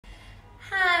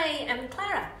Hi, I'm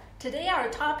Clara. Today our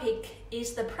topic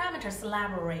is the parameters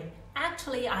library.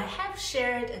 Actually, I have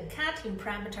shared a cutting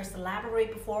parameters library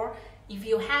before. If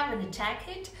you haven't checked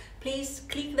it, please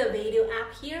click the video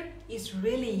up here. It's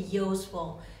really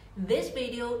useful. This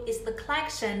video is the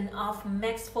collection of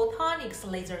Maxphotonics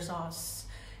laser source,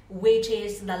 which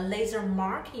is the laser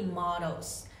marking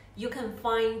models. You can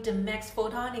find the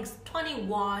Maxphotonics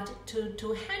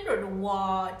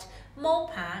 20W-200W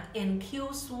MOPA and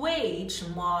Q-switch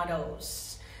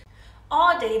models.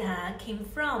 All data came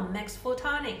from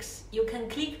Maxphotonics. You can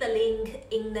click the link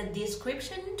in the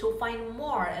description to find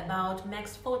more about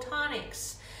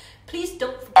Maxphotonics. Please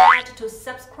don't forget to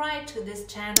subscribe to this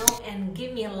channel and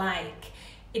give me a like.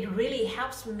 It really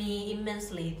helps me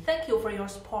immensely. Thank you for your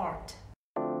support.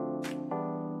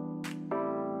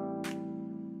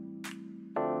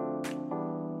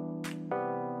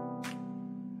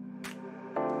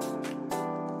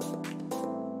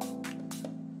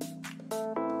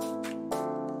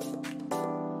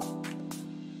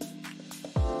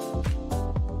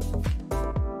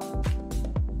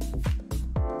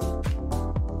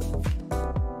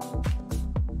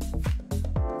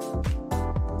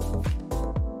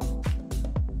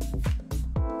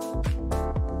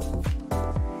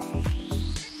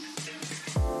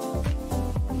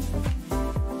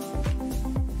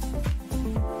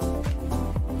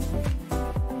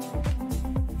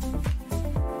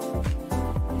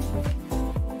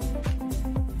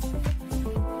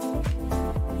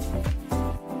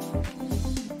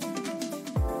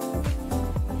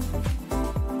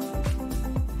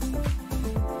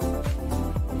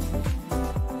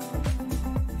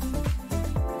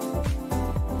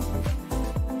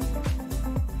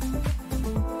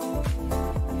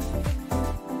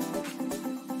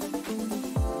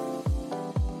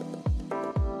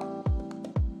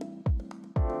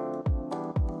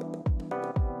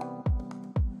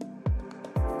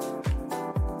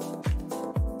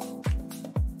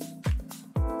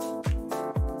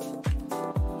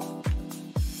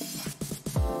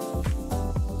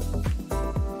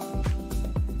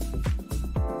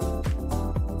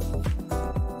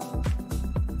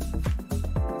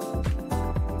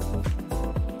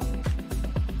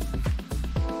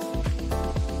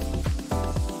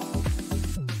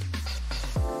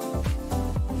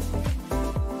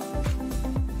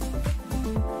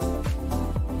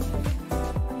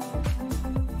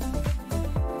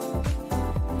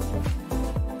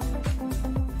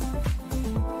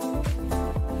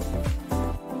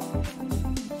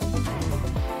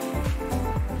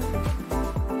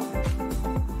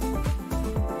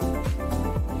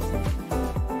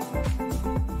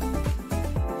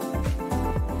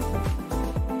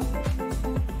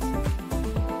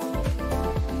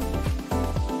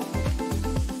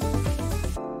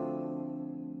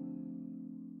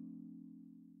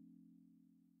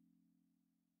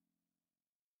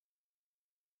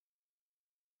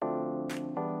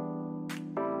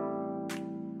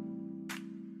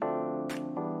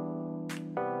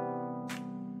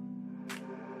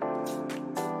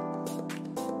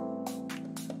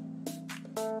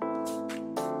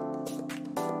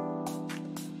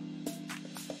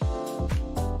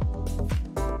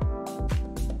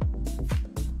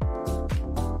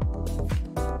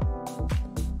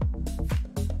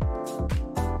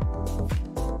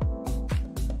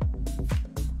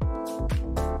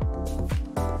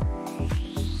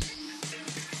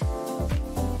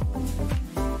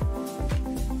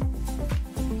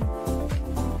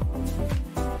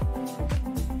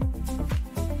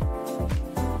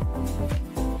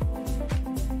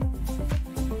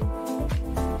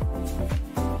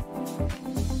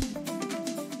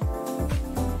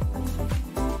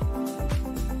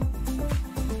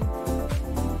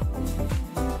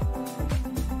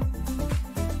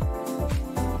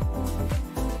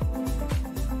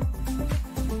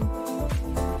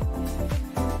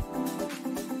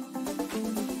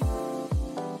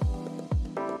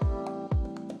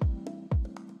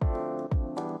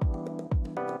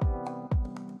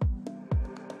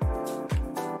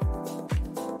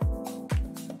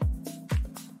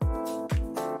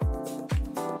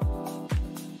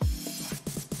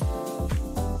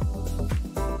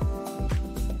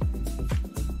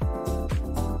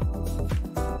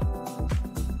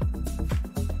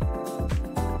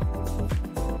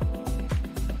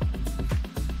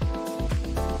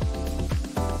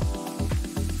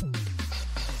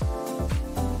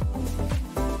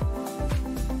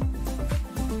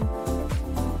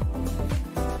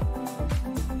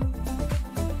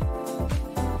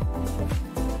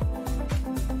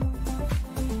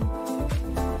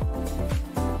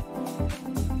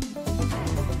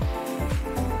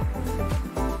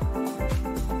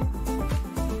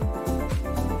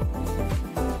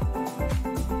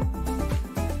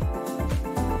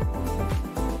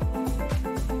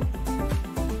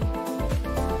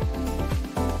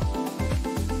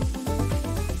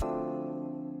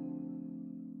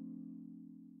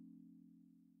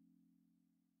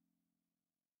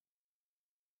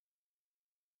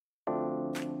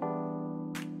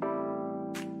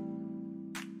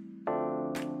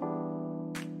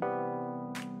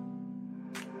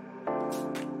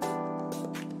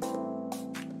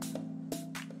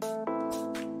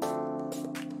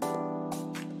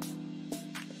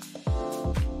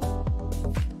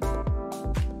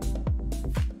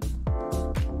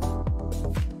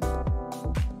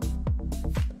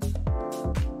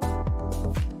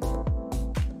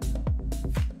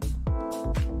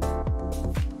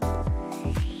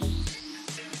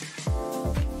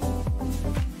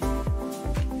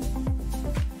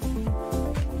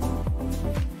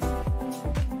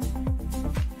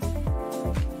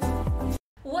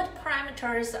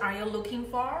 parameters are you looking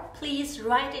for? Please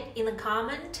write it in the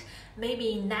comment.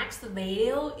 Maybe next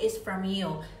video is from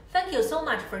you. Thank you so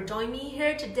much for joining me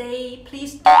here today.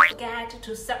 Please don't forget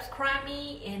to subscribe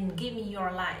me and give me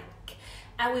your like.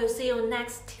 I will see you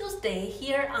next Tuesday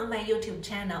here on my YouTube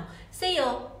channel. See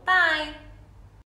you. Bye.